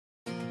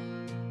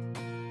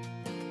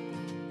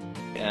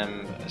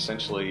am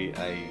essentially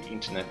an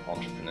internet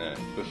entrepreneur.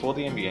 Before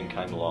the NBN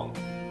came along,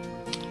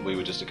 we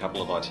were just a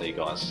couple of IT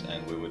guys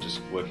and we were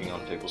just working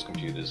on people's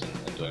computers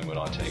and doing what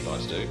IT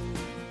guys do.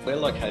 We're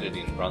located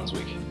in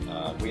Brunswick.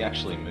 We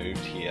actually moved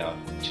here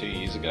 2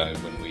 years ago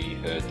when we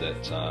heard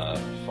that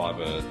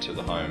fibre to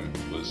the home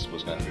was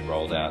going to be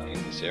rolled out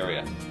in this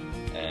area,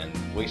 and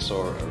we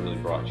saw a really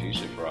bright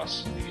future for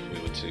us if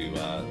we were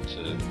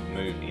to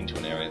move into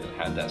an area that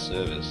had that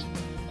service.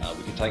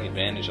 We could take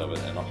advantage of it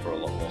and offer a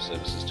lot more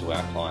services to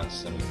our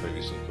clients than we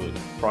previously could.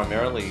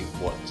 Primarily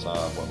what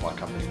my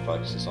company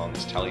focuses on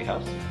is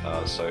telehealth,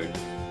 so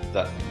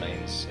that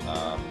means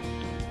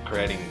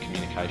creating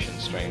communication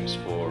streams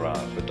for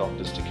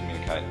doctors to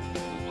communicate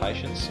with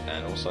patients,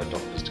 and also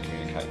doctors to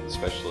communicate with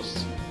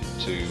specialists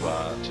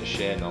to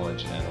share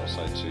knowledge and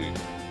also to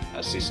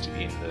assist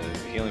in the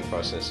healing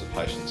process of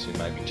patients who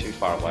may be too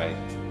far away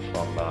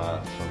from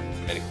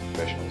medical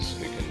professionals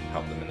who can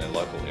help them in their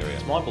local area.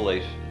 It's my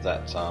belief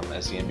that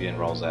as the NBN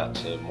rolls out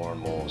to more and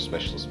more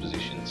specialist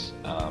positions,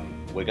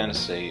 we're going to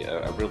see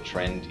a real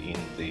trend in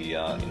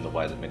the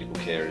way that medical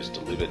care is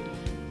delivered.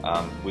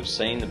 We've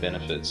seen the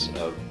benefits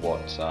of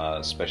what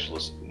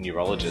specialist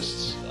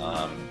neurologists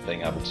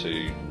being able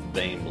to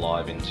beam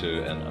live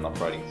into an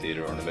operating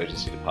theatre or an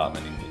emergency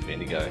department in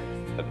Bendigo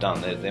have done.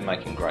 They're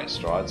making great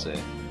strides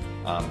there.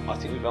 I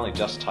think we've only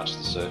just touched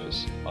the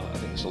surface. I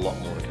think there's a lot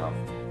more to come.